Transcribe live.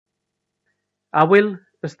I will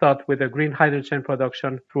start with the green hydrogen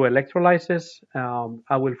production through electrolysis.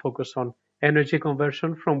 I will focus on energy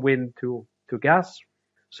conversion from wind to gas.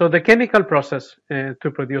 So the chemical process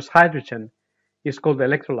to produce hydrogen is called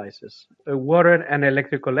electrolysis. Water and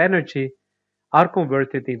electrical energy are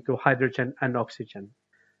converted into hydrogen and oxygen.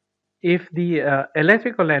 If the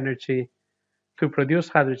electrical energy to produce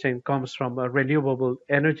hydrogen comes from renewable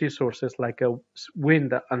energy sources like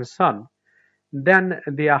wind and sun, then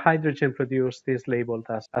the hydrogen produced is labeled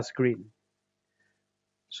as green.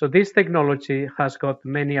 So this technology has got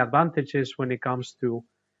many advantages when it comes to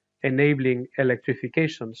enabling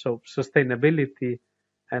electrification, so sustainability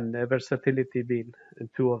and versatility being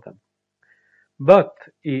two of them. But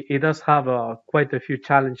it does have quite a few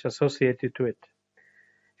challenges associated to it.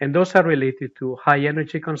 And those are related to high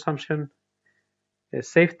energy consumption,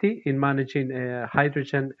 safety in managing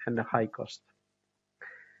hydrogen, and a high cost.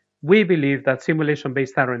 We believe that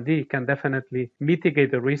simulation-based R&D can definitely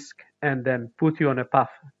mitigate the risk and then put you on a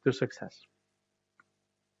path to success.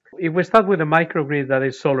 If we start with a microgrid that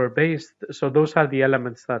is solar-based, so those are the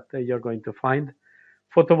elements that you're going to find.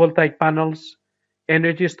 Photovoltaic panels,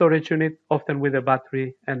 energy storage unit, often with a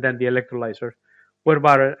battery, and then the electrolyzer,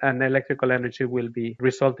 whereby an electrical energy will be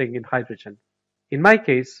resulting in hydrogen. In my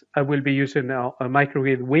case, I will be using a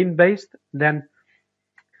microgrid wind-based.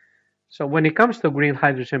 So when it comes to green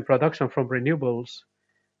hydrogen production from renewables,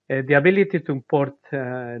 the ability to import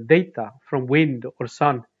data from wind or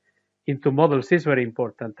sun into models is very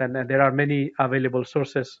important, and there are many available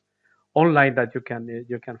sources online that you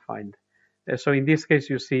can find. So in this case,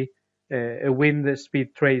 you see a wind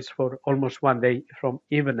speed trace for almost 1 day from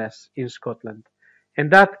Inverness in Scotland.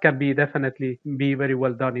 And that can be definitely be very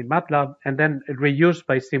well done in MATLAB and then reused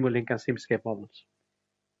by Simulink and Simscape models.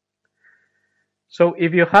 So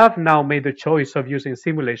if you have now made the choice of using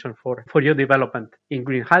simulation for your development in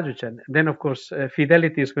green hydrogen, then of course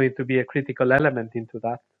fidelity is going to be a critical element into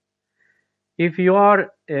that. If you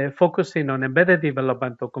are focusing on embedded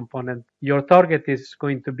development of component, your target is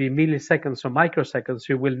going to be milliseconds or microseconds.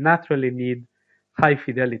 You will naturally need high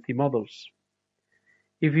fidelity models.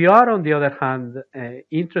 If you are, on the other hand,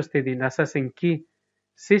 interested in assessing key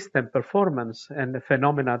system performance and the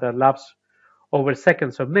phenomena that lasts over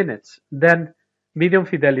seconds or minutes, then medium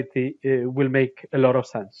fidelity will make a lot of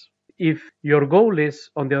sense. If your goal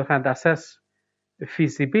is, on the other hand, assess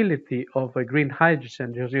feasibility of a green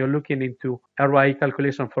hydrogen, because you're looking into ROI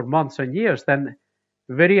calculation for months and years, then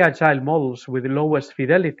very agile models with the lowest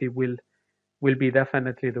fidelity will be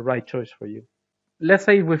definitely the right choice for you. Let's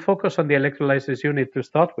say we focus on the electrolysis unit to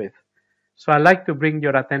start with. So I'd like to bring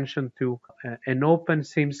your attention to an open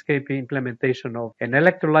Simscape implementation of an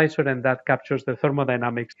electrolyzer, and that captures the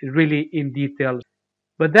thermodynamics really in detail.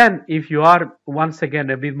 But then if you are, once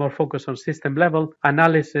again, a bit more focused on system level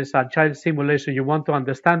analysis, agile simulation, you want to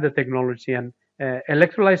understand the technology, and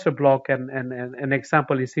electrolyzer block and an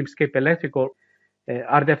example in Simscape Electrical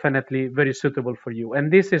are definitely very suitable for you.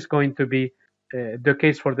 And this is going to be the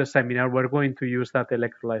case for the seminar. We're going to use that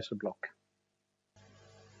electrolyzer block.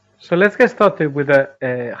 So let's get started with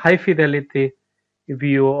a high fidelity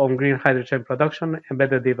view on green hydrogen production,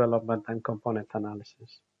 embedded development, and component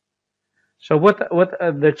analysis. So what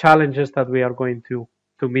are the challenges that we are going to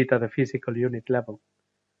meet at a physical unit level?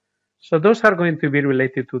 So those are going to be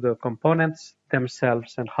related to the components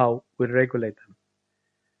themselves and how we regulate them.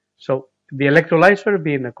 So the electrolyzer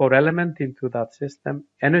being a core element into that system,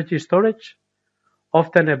 energy storage,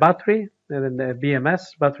 often a battery, and the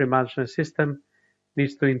BMS, battery management system,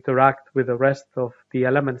 needs to interact with the rest of the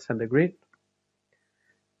elements and the grid.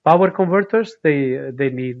 Power converters, they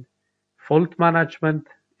need fault management,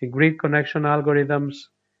 grid connection algorithms,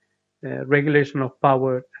 regulation of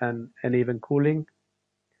power, and even cooling.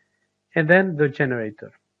 And then the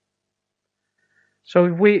generator. So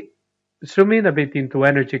if we zoom in a bit into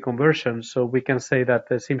energy conversion, so we can say that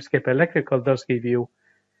the Simscape Electrical does give you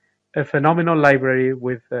a phenomenal library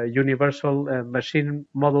with universal machine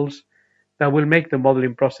models that will make the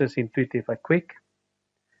modeling process intuitive and quick.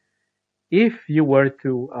 If you were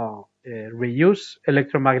to reuse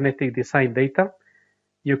electromagnetic design data,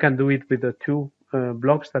 you can do it with the two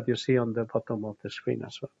blocks that you see on the bottom of the screen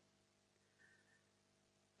as well.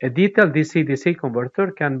 A detailed DC-DC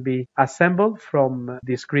converter can be assembled from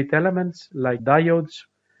discrete elements like diodes,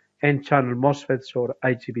 N-channel MOSFETs, or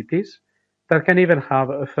IGBTs that can even have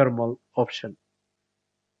a thermal option.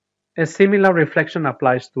 A similar reflection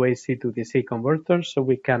applies to AC to DC converters, so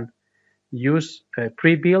we can use a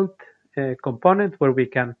pre-built component where we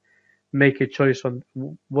can make a choice on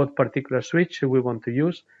what particular switch we want to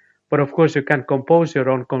use. But of course, you can compose your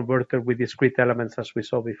own converter with discrete elements as we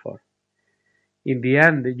saw before. in the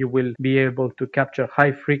end, you will be able to capture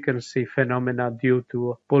high frequency phenomena due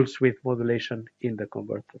to pulse width modulation in the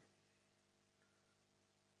converter.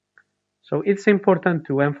 So it's important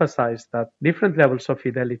to emphasize that different levels of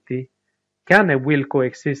fidelity can and will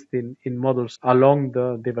coexist in models along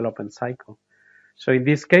the development cycle. So in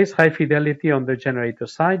this case, high fidelity on the generator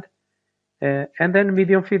side, and then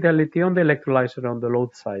medium fidelity on the electrolyzer on the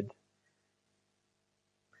load side.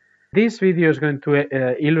 This video is going to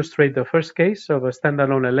illustrate the first case of a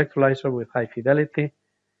standalone electrolyzer with high fidelity.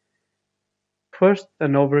 First,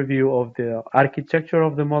 an overview of the architecture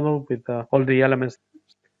of the model with all the elements: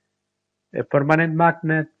 a permanent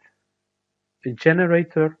magnet, a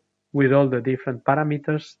generator with all the different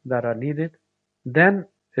parameters that are needed, then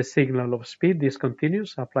a signal of speed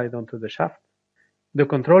discontinuous applied onto the shaft, the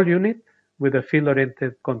control unit with a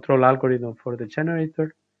field-oriented control algorithm for the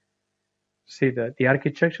generator. See the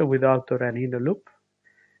architecture with outer and inner loop.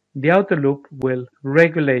 The outer loop will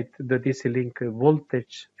regulate the DC link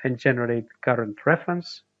voltage and generate current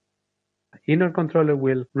reference. The inner controller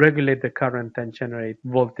will regulate the current and generate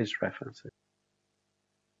voltage references.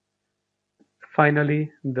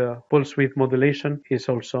 Finally, the pulse width modulation is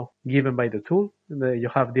also given by the tool. You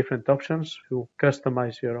have different options to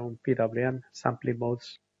customize your own PWM sampling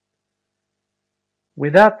modes.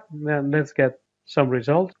 With that, let's get some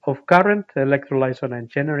results of current, electrolyzer and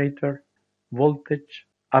generator, voltage,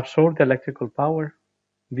 absorbed electrical power,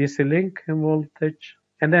 DC link voltage,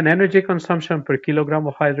 and then energy consumption per kilogram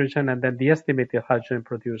of hydrogen, and then the estimated hydrogen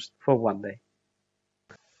produced for 1 day.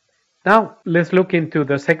 Now, let's look into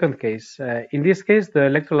the second case. In this case, the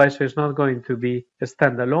electrolyzer is not going to be a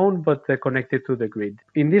standalone, but connected to the grid.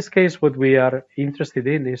 In this case, what we are interested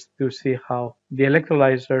in is to see how the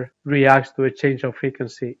electrolyzer reacts to a change of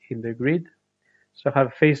frequency in the grid. So have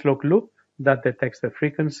a phase lock loop that detects the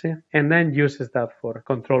frequency and then uses that for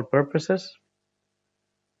control purposes.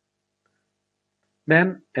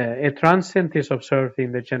 Then a transient is observed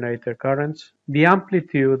in the generator currents. The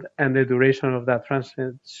amplitude and the duration of that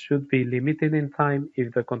transient should be limited in time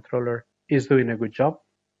if the controller is doing a good job.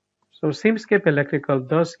 So Simscape Electrical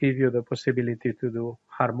does give you the possibility to do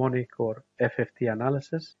harmonic or FFT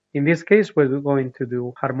analysis. In this case, we're going to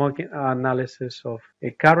do harmonic analysis of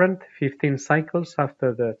a current 15 cycles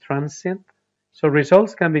after the transient. So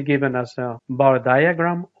results can be given as a bar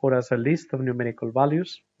diagram or as a list of numerical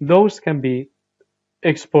values. Those can be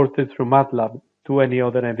exported through MATLAB to any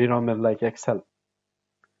other environment like Excel.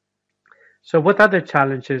 So what are the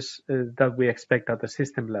challenges that we expect at the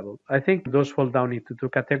system level? I think those fall down into two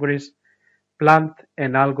categories: plant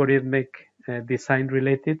and algorithmic design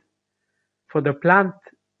related. For the plant,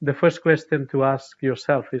 the first question to ask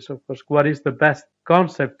yourself is, of course, what is the best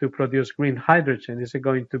concept to produce green hydrogen? Is it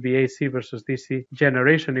going to be AC versus DC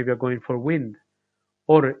generation if you're going for wind,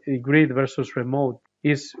 or grid versus remote?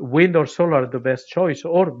 Is wind or solar the best choice,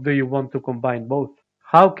 or do you want to combine both?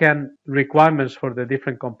 How can requirements for the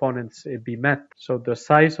different components be met? So the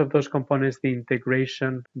size of those components, the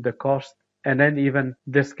integration, the cost, and then even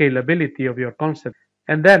the scalability of your concept.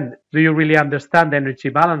 And then, do you really understand energy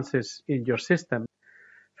balances in your system?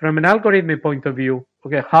 From an algorithmic point of view,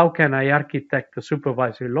 okay, how can I architect the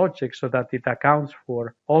supervisory logic so that it accounts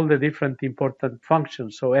for all the different important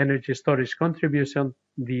functions? So energy storage contribution,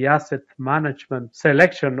 the asset management,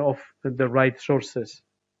 selection of the right sources.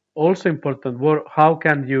 Also important, how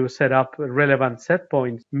can you set up relevant set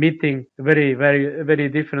points, meeting very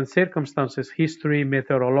different circumstances, history,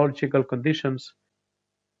 meteorological conditions.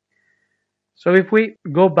 So if we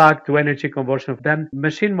go back to energy conversion, then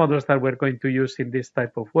machine models that we're going to use in this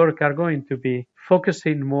type of work are going to be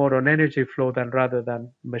focusing more on energy flow rather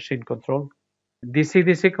than machine control.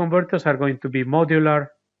 DC-DC converters are going to be modular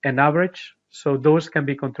and average. So those can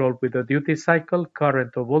be controlled with a duty cycle,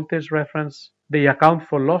 current or voltage reference. They account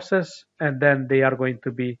for losses, and then they are going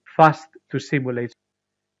to be fast to simulate.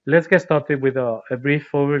 Let's get started with a brief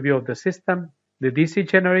overview of the system. The DC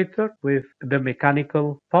generator with the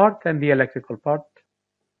mechanical part and the electrical part.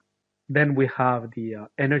 Then we have the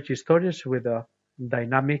energy storage with a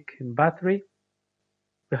dynamic battery.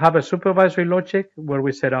 We have a supervisory logic where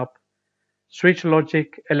we set up switch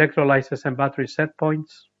logic, electrolysis, and battery set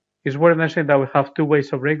points. It's worth mentioning that we have two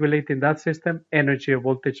ways of regulating that system: energy or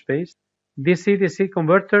voltage based. DC-DC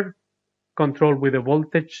converter controlled with a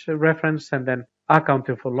voltage reference and then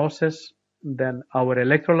accounting for losses. Then our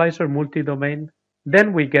electrolyzer multi-domain.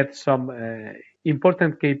 Then we get some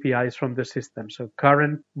important KPIs from the system. So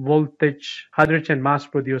current, voltage, hydrogen mass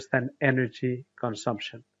produced, and energy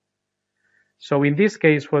consumption. So in this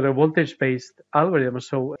case, for the voltage-based algorithm,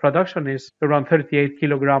 so production is around 38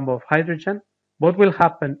 kilograms of hydrogen. What will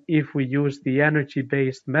happen if we use the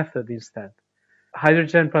energy-based method instead?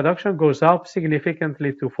 hydrogen production goes up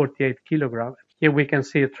significantly to 48 kilograms. Here we can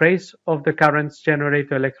see a trace of the currents generated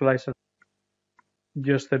to electrolysis.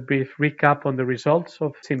 Just a brief recap on the results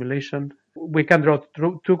of simulation. We can draw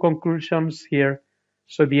two conclusions here.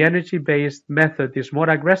 So the energy-based method is more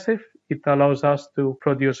aggressive. It allows us to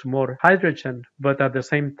produce more hydrogen, but at the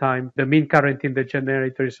same time, the mean current in the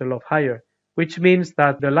generator is a lot higher, which means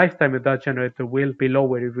that the lifetime of that generator will be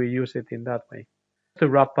lower if we use it in that way. To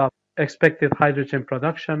wrap up, expected hydrogen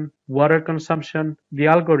production, water consumption, the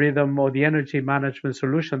algorithm or the energy management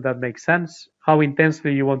solution that makes sense, how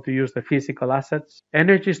intensely you want to use the physical assets,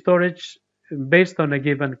 energy storage based on a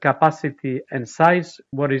given capacity and size,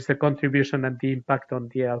 what is the contribution and the impact on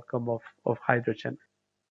the outcome of hydrogen.